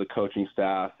the coaching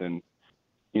staff, and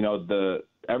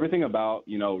everything about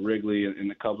Wrigley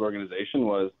and the Cubs organization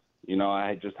was, I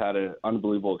had just had an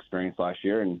unbelievable experience last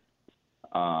year, and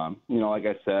like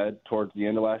I said, towards the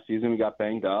end of last season, we got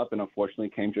banged up and unfortunately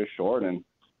came just short, and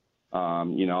I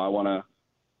want to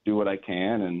do what I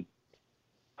can and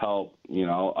help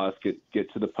us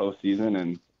get to the postseason,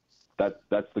 and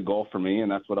that's the goal for me,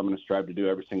 and that's what I'm going to strive to do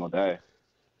every single day.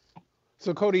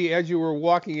 So, Cody, as you were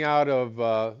walking out of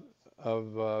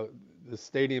the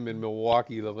stadium in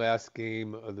Milwaukee, the last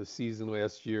game of the season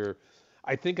last year,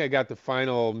 I think I got the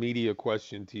final media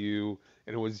question to you,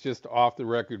 and it was just off the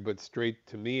record but straight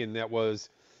to me, and that was,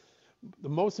 the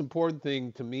most important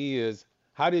thing to me is,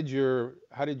 how did your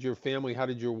family, how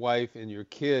did your wife and your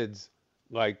kids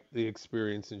like the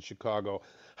experience in Chicago?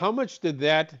 How much did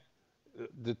that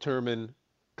determine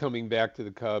coming back to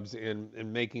the Cubs and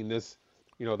making this,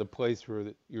 the place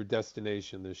for your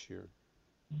destination this year?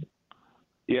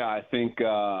 Yeah, I think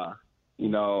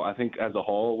as a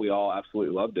whole, we all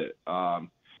absolutely loved it.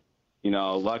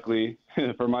 Luckily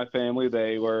for my family,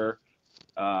 they were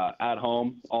at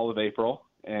home all of April,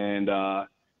 and so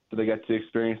they got to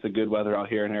experience the good weather out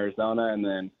here in Arizona, and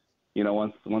then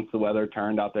once the weather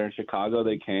turned out there in Chicago,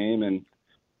 they came, and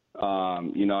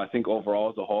I think overall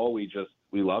as a whole, we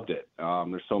loved it.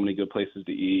 There's so many good places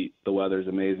to eat. The weather's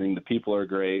amazing. The people are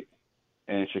great,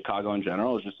 and Chicago in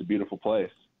general is just a beautiful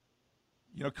place.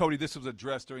 Cody, this was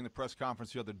addressed during the press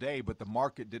conference the other day, but the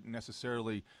market didn't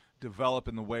necessarily develop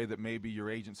in the way that maybe your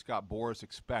agent Scott Boras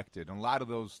expected. And a lot of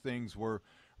those things were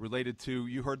related to,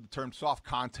 you heard the term soft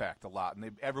contact a lot,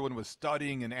 and everyone was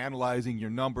studying and analyzing your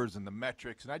numbers and the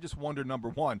metrics. And I just wonder, number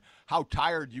one, how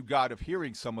tired you got of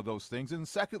hearing some of those things. And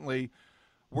secondly,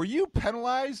 were you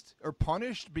penalized or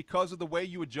punished because of the way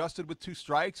you adjusted with 2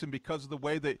 strikes and because of the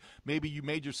way that maybe you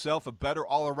made yourself a better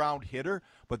all-around hitter,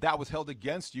 but that was held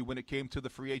against you when it came to the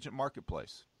free agent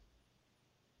marketplace?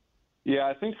 Yeah,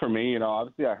 I think for me,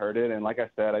 obviously I heard it, and like I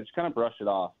said, I just kind of brushed it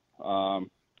off.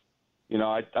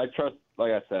 I trust,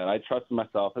 like I said, I trust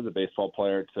myself as a baseball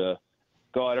player to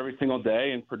go out every single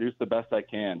day and produce the best I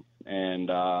can. And,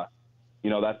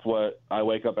 that's what I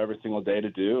wake up every single day to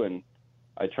do, and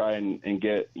I try and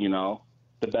get,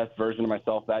 the best version of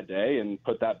myself that day and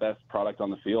put that best product on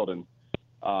the field and,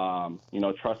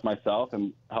 trust myself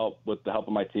and with the help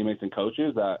of my teammates and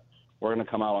coaches that we're going to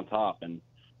come out on top. And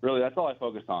really that's all I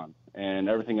focus on. And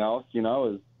everything else,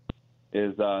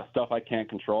 is stuff I can't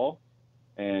control.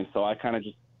 And so I kind of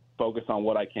just focus on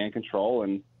what I can control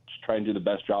and just try and do the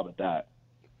best job at that.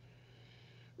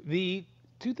 The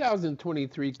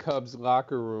 2023 Cubs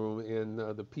locker room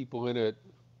and the people in it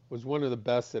was one of the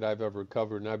best that I've ever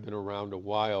covered, and I've been around a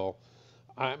while.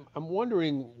 I'm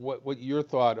wondering what your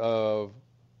thought of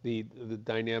the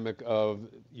dynamic of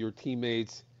your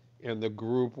teammates and the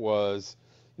group was.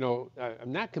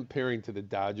 I'm not comparing to the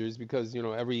Dodgers because,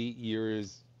 every year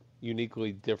is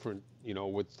uniquely different,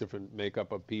 with different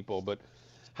makeup of people. But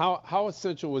how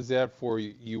essential was that for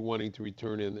you wanting to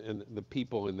return and the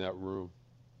people in that room?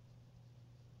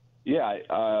 Yeah,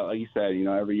 like you said,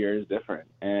 every year is different.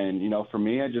 And, for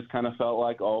me, I just kind of felt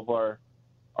like all of our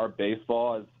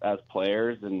baseball as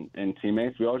players and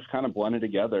teammates, we all just kind of blended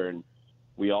together, and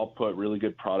we all put really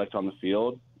good product on the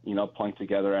field, playing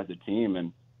together as a team.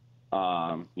 And,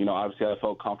 obviously I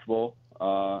felt comfortable.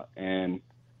 I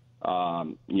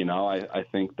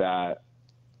think that,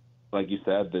 like you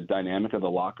said, the dynamic of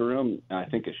the locker room, I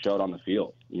think it showed on the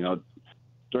field.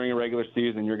 During a regular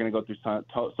season, you're going to go through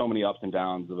so many ups and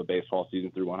downs of a baseball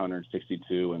season through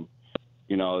 162. And,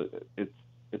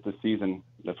 it's a season.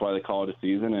 That's why they call it a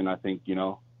season. And I think,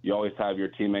 you always have your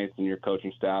teammates and your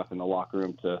coaching staff in the locker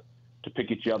room to pick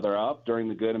each other up during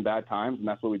the good and bad times. And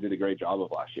that's what we did a great job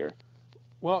of last year.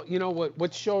 Well,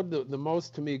 what showed the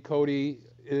most to me, Cody,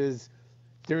 is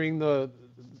during the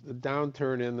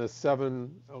downturn in the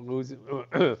 7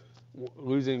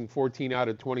 losing 14 out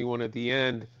of 21 at the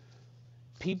end,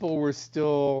 people were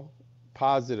still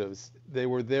positives. They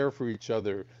were there for each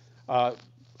other.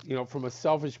 From a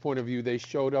selfish point of view, they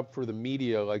showed up for the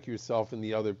media like yourself and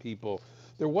the other people.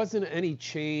 There wasn't any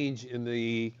change in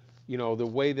the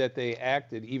way that they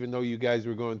acted, even though you guys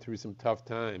were going through some tough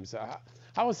times.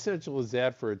 How essential is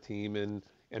that for a team and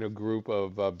a group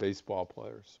of baseball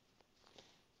players?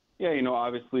 Yeah,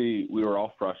 obviously we were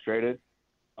all frustrated.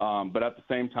 But at the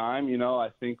same time, I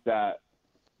think that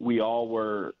we all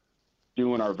were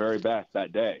doing our very best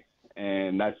that day.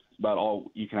 And that's about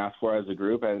all you can ask for as a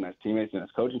group and as teammates and as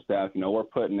coaching staff. We're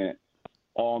putting it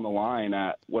all on the line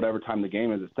at whatever time the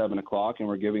game is at 7 o'clock, and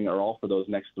we're giving our all for those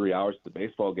next 3 hours of the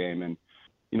baseball game. And,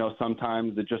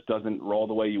 sometimes it just doesn't roll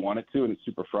the way you want it to, and it's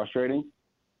super frustrating.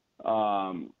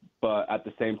 But at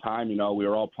the same time, we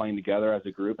were all playing together as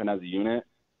a group and as a unit.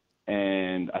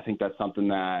 And I think that's something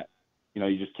that,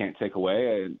 you just can't take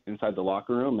away inside the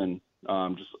locker room. And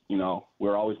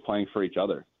we're always playing for each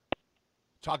other.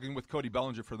 Talking with Cody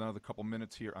Bellinger for another couple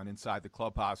minutes here on Inside the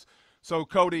Clubhouse. So,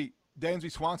 Cody,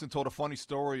 Dansby Swanson told a funny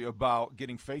story about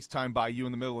getting FaceTime by you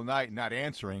in the middle of the night and not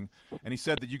answering. And he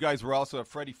said that you guys were also at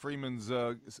Freddie Freeman's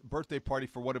birthday party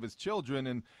for one of his children.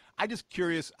 And I'm just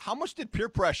curious, how much did peer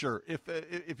pressure,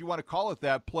 if you want to call it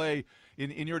that, play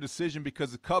in your decision?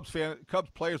 Because the Cubs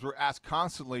players were asked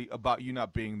constantly about you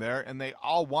not being there, and they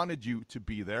all wanted you to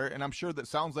be there. And I'm sure that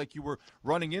sounds like you were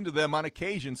running into them on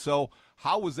occasion. So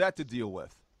how was that to deal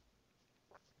with?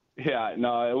 Yeah,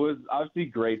 no, it was obviously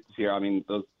great to hear. I mean,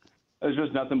 there's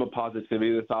just nothing but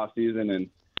positivity this offseason. And,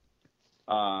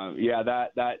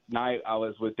 that night I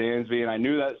was with Dansby, and I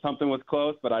knew that something was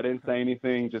close, but I didn't say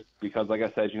anything just because, like I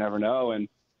said, you never know. And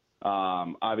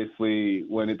obviously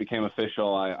when it became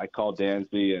official, I called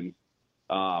Dansby, and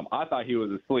I thought he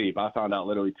was asleep. I found out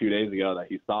literally 2 days ago that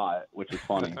he saw it, which is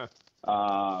funny.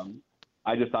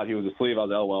 I just thought he was asleep. I was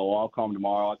like, oh, well, I'll call him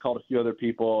tomorrow. I called a few other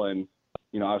people, and,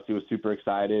 obviously was super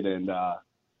excited. And,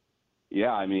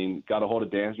 yeah, I mean, got a hold of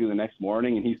Dansby the next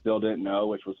morning, and he still didn't know,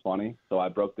 which was funny. So I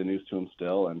broke the news to him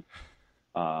still. And,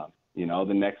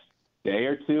 the next day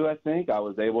or two, I think, I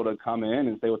was able to come in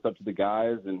and say what's up to the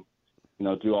guys and,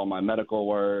 do all my medical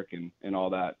work and all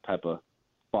that type of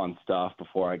fun stuff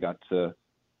before I got to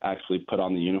actually put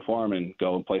on the uniform and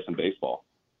go and play some baseball.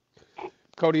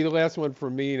 Cody, the last one for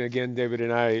me, and again, David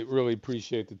and I really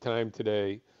appreciate the time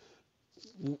today.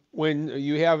 When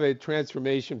you have a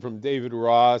transformation from David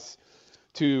Ross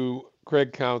to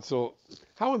Craig Counsell,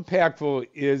 how impactful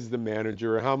is the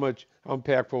manager? How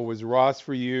impactful was Ross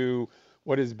for you?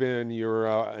 What has been your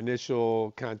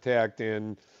initial contact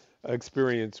and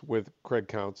experience with Craig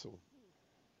Counsell?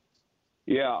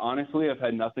 Yeah, honestly, I've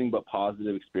had nothing but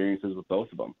positive experiences with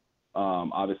both of them.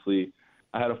 Obviously,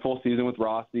 I had a full season with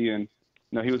Rossi, and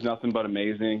he was nothing but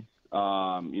amazing.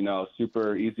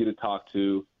 Super easy to talk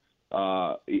to,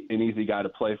 an easy guy to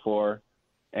play for.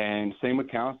 And same with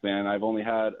Counts, man. I've only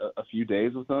had a few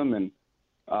days with him, and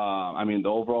the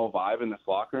overall vibe in this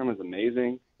locker room is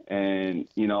amazing. And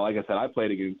like I said, I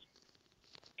played against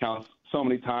Counts so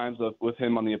many times with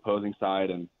him on the opposing side,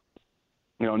 and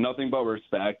nothing but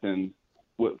respect and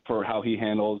for how he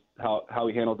handles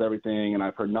everything. And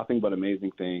I've heard nothing but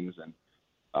amazing things,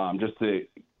 and just to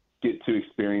get to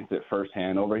experience it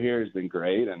firsthand over here has been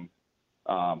great. And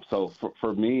so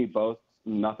for me, both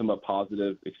nothing but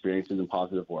positive experiences and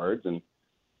positive words. And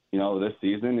this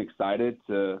season, excited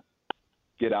to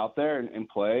get out there and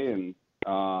play and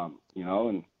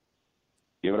and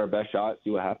give it our best shot, see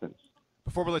what happens.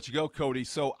 Before we let you go, Cody,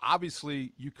 so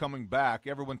obviously you coming back,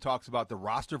 everyone talks about the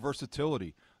roster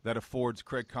versatility that affords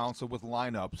Craig Counsell with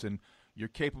lineups, and you're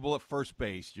capable at first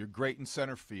base, you're great in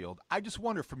center field. I just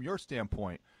wonder, from your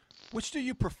standpoint, which do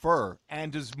you prefer?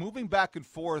 And does moving back and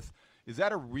forth, is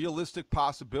that a realistic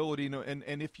possibility?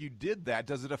 And if you did that,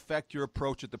 does it affect your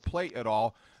approach at the plate at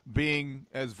all, being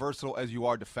as versatile as you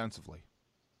are defensively?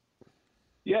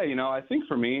 Yeah, I think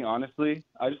for me, honestly,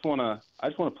 I just want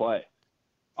to play.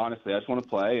 Honestly, I just want to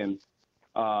play, and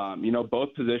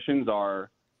both positions are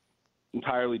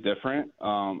entirely different,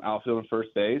 outfield and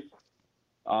first base.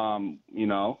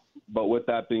 But with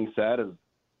that being said,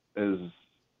 as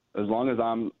long as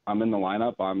I'm in the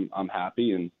lineup, I'm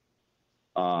happy. And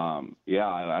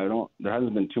there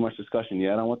hasn't been too much discussion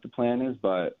yet on what the plan is,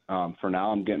 but for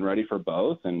now, I'm getting ready for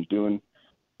both and doing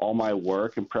all my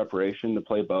work and preparation to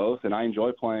play both. And I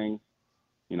enjoy playing.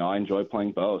 I enjoy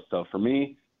playing both. So for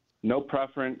me, no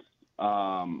preference.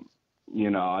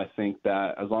 I think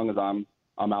that as long as I'm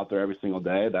out there every single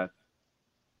day,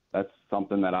 that's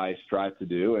something that I strive to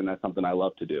do, and that's something I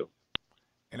love to do.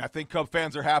 And I think Cub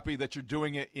fans are happy that you're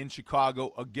doing it in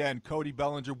Chicago again. Cody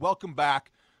Bellinger, welcome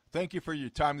back. Thank you for your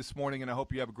time this morning, and I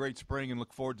hope you have a great spring and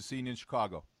look forward to seeing you in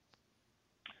Chicago.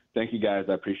 Thank you, guys.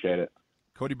 I appreciate it.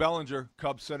 Cody Bellinger,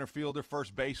 Cubs center fielder,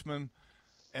 first baseman,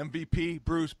 MVP,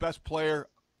 Bruce, best player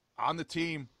on the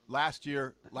team last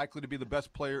year, likely to be the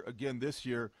best player again this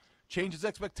year. Changes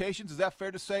expectations, is that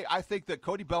fair to say? I think that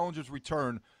Cody Bellinger's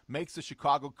return makes the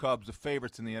Chicago Cubs the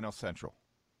favorites in the NL Central.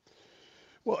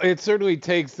 Well, it certainly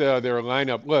takes their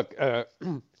lineup. Look,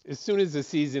 as soon as the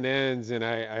season ends and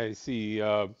I see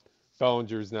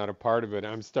Bellinger's not a part of it,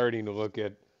 I'm starting to look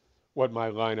at what my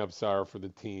lineups are for the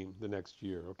team the next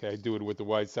year. Okay, I do it with the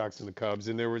White Sox and the Cubs,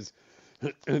 and there was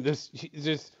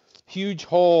this huge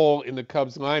hole in the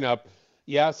Cubs lineup.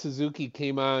 Yeah, Suzuki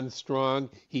came on strong.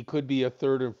 He could be a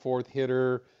third and fourth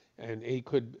hitter, and he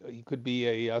could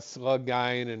be a slug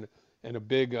guy and a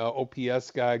big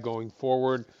OPS guy going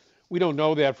forward. We don't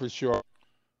know that for sure.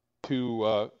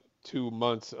 2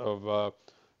 months of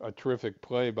a terrific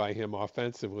play by him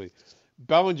offensively.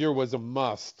 Bellinger was a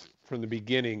must from the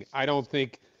beginning. I don't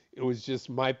think it was just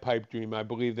my pipe dream. I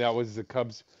believe that was the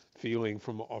Cubs' feeling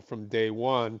from day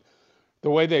one. The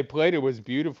way they played it was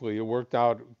beautifully. It worked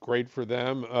out great for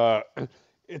them.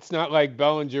 It's not like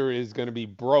Bellinger is going to be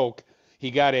broke.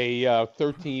 He got a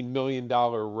 $13 million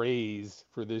raise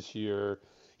for this year.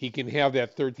 He can have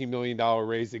that $13 million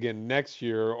raise again next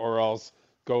year or else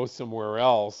go somewhere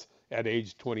else at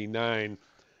age 29.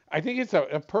 I think it's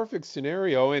a perfect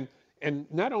scenario. And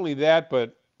not only that,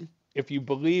 but if you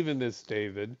believe in this,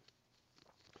 David,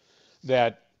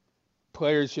 that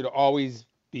players should always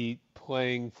be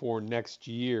playing for next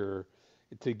year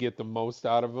to get the most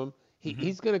out of them,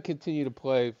 he's going to continue to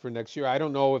play for next year. I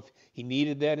don't know if he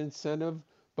needed that incentive,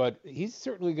 but he's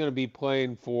certainly going to be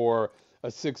playing for a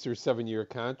 6 or 7 year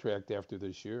contract after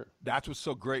this year. That's what's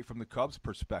so great from the Cubs'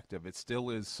 perspective. It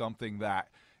still is something that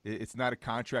it's not a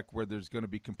contract where there's going to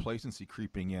be complacency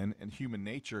creeping in and human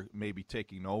nature may be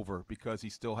taking over because he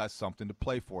still has something to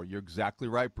play for. You're exactly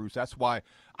right, Bruce. That's why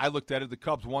I looked at it. The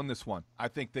Cubs won this one. I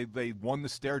think they won the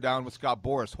stare down with Scott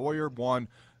Boras. Hoyer 1,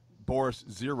 Boras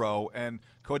 0, and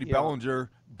Cody Bellinger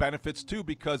benefits too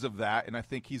because of that, and I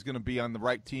think he's going to be on the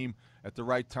right team at the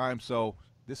right time. So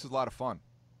this is a lot of fun.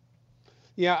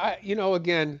 Yeah,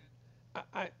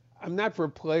 I'm not for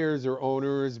players or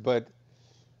owners, but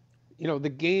the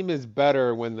game is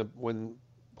better when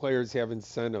players have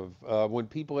incentive, when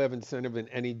people have incentive in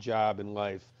any job in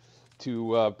life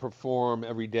to perform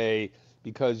every day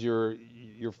because your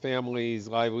family's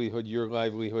livelihood, your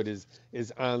livelihood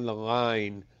is on the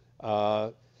line.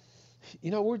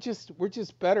 We're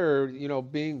just better,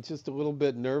 being just a little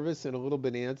bit nervous and a little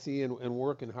bit antsy and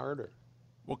working harder.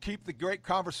 We'll keep the great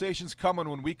conversations coming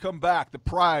when we come back. The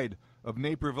pride of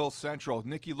Naperville Central,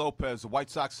 Nicky Lopez, the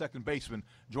White Sox second baseman,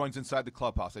 joins Inside the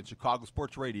Clubhouse at Chicago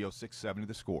Sports Radio 670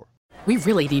 The Score. We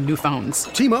really need new phones.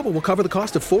 T-Mobile will cover the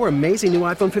cost of 4 amazing new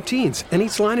iPhone 15s, and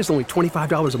each line is only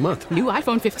 $25 a month. New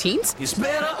iPhone 15s? It's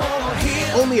better over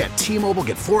here. Only at T-Mobile,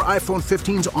 get 4 iPhone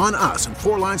 15s on us and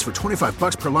 4 lines for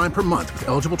 $25 per line per month with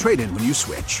eligible trade-in when you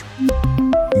switch.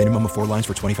 Minimum of 4 lines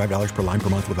for $25 per line per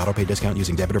month with autopay discount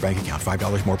using debit or bank account.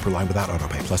 $5 more per line without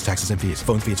autopay, plus taxes and fees.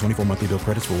 Phone fee at 24 monthly bill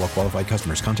credits for well-qualified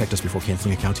customers. Contact us before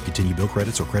canceling account to continue bill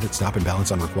credits or credit stop and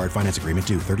balance on required finance agreement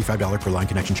due. $35 per line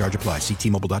connection charge applies. See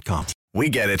T-Mobile.com. We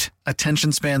get it.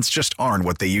 Attention spans just aren't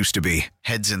what they used to be.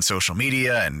 Heads in social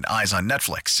media and eyes on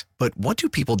Netflix. But what do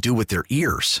people do with their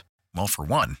ears? Well, for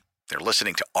one, they're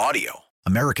listening to audio.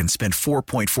 Americans spend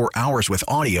 4.4 hours with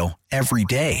audio every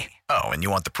day. Oh, and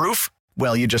you want the proof?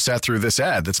 Well, you just sat through this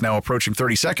ad that's now approaching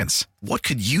 30 seconds. What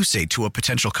could you say to a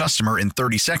potential customer in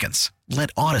 30 seconds?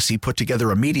 Let Odyssey put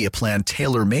together a media plan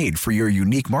tailor-made for your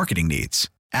unique marketing needs.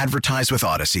 Advertise with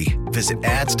Odyssey. Visit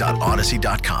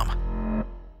ads.odyssey.com.